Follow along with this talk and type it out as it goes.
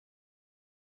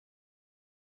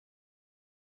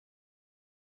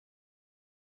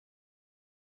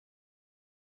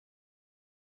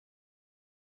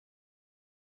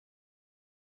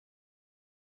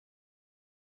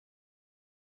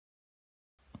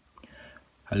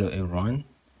Hello everyone,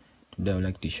 today I would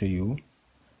like to show you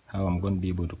how I'm going to be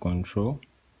able to control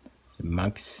the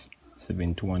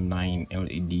Max7219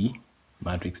 LED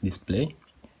matrix display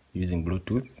using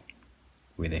Bluetooth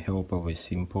with the help of a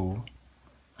simple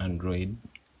Android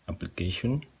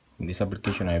application. In this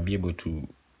application I'll be able to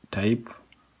type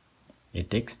a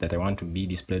text that I want to be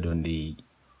displayed on the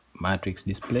matrix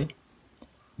display,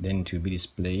 then it will be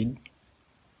displayed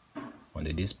on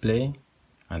the display,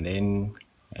 and then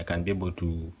I can be able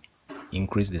to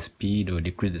increase the speed or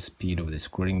decrease the speed of the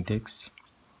scrolling text,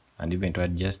 and even to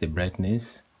adjust the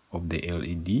brightness of the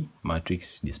LED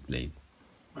matrix display.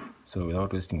 So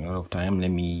without wasting a lot of time,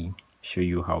 let me show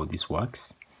you how this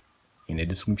works. In the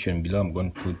description below, I'm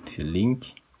going to put a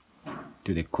link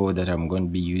to the code that I'm going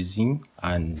to be using,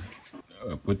 and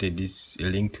put a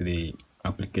link to the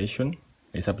application.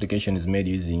 This application is made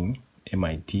using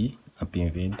MIT App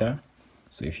Inventor.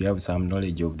 So if you have some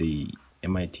knowledge of the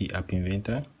MIT App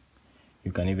Inventor,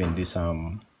 you can even do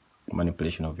some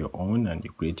manipulation of your own and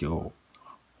you create your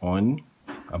own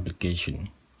application.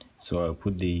 So I'll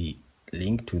put the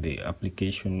link to the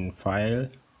application file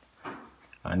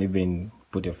and even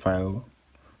put a file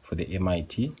for the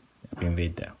MIT App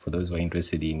Inventor for those who are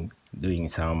interested in doing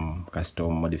some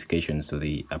custom modifications to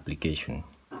the application.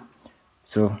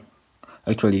 So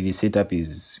actually the setup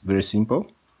is very simple.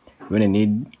 You're going to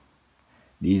need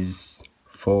these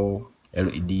 4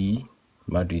 LED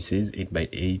matrices,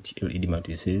 8x8 LED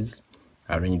matrices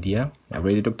arranged here. I've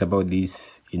already talked about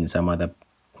this in some other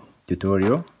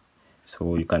tutorial,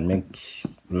 so you can make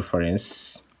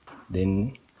reference.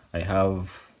 Then I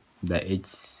have the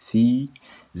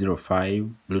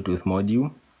HC05 Bluetooth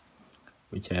module,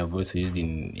 which I have also used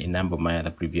in a number of my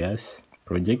other previous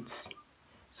projects.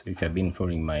 So if you have been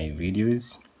following my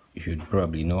videos, you should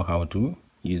probably know how to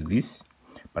use this,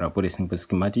 but I'll put a simple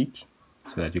schematic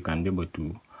so that you can be able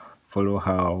to follow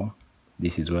how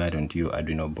this is wired onto your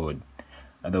Arduino board.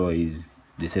 Otherwise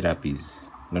the setup is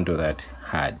not all that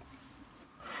hard.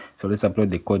 So let's upload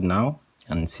the code now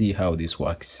and see how this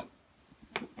works.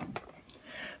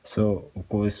 So of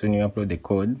course, when you upload the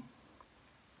code,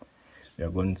 you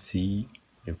are going to see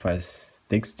the first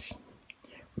text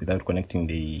without connecting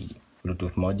the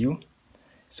Bluetooth module.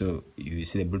 So you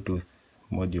see the Bluetooth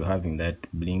module having that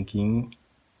blinking,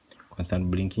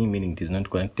 constant blinking, meaning it is not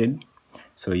connected.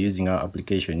 So using our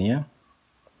application here,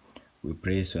 we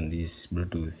press on this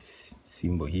Bluetooth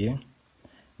symbol here.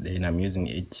 Then I'm using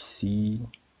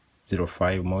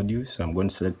HC05 module, so I'm going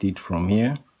to select it from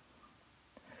here.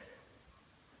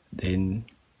 Then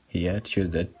here it shows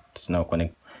that it's now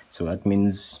connected. So that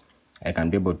means I can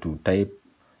be able to type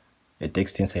a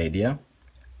text inside here,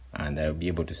 and I'll be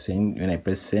able to send. When I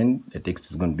press send, the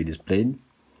text is going to be displayed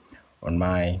on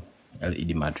my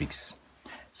LED matrix.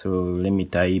 So let me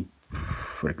type,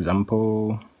 for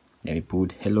example, let me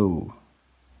put hello,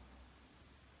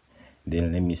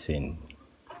 then let me send.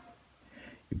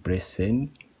 You press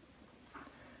send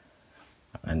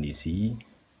and you see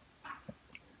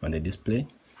on the display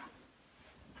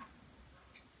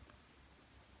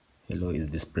hello is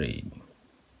displayed.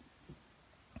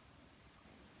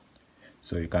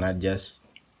 So you can adjust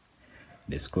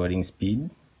the scrolling speed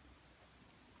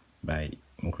by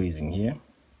increasing here.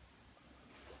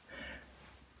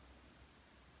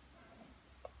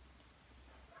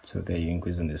 So there you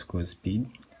increase on the scroll speed.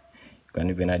 You can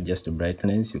even adjust the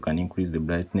brightness. You can increase the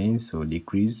brightness or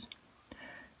decrease.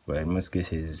 But in most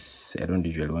cases, I don't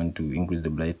usually want to increase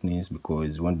the brightness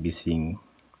because you won't be seeing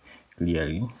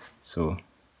clearly. So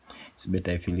it's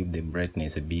better if you leave the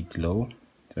brightness a bit low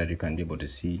so that you can be able to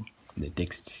see the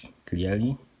text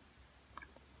clearly.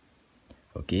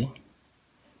 Okay,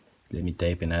 let me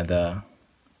type another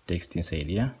text inside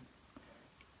here.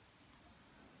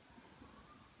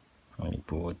 Let me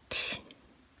put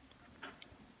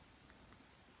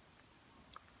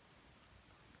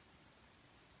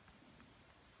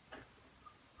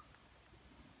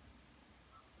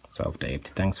so I've typed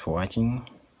thanks for watching.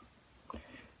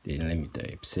 Then let me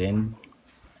type send.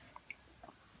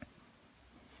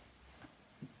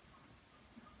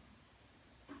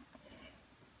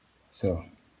 So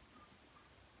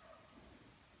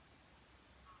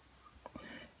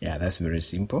yeah, that's very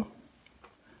simple.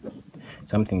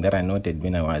 Something that I noted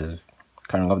when I was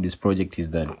carrying out this project is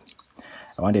that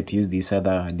I wanted to use this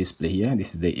other display here.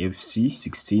 This is the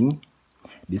FC16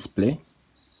 display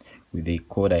with the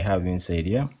code I have inside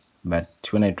here, but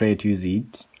when I tried to use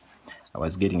it, I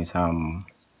was getting some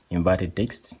inverted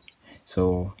text.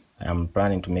 So I'm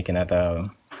planning to make another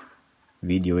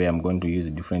video where I'm going to use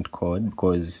a different code,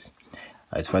 because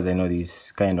as far as I know,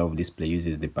 this kind of display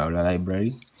uses the parallel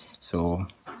library. So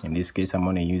in this case, I'm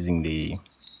only using the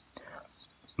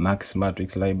Max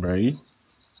matrix library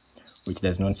which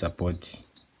does not support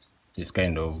this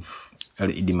kind of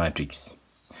LED matrix.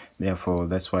 Therefore,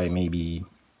 that's why maybe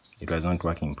it was not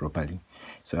working properly.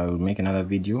 So I will make another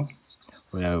video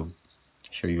where I'll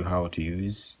show you how to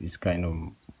use this kind of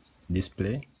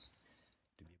display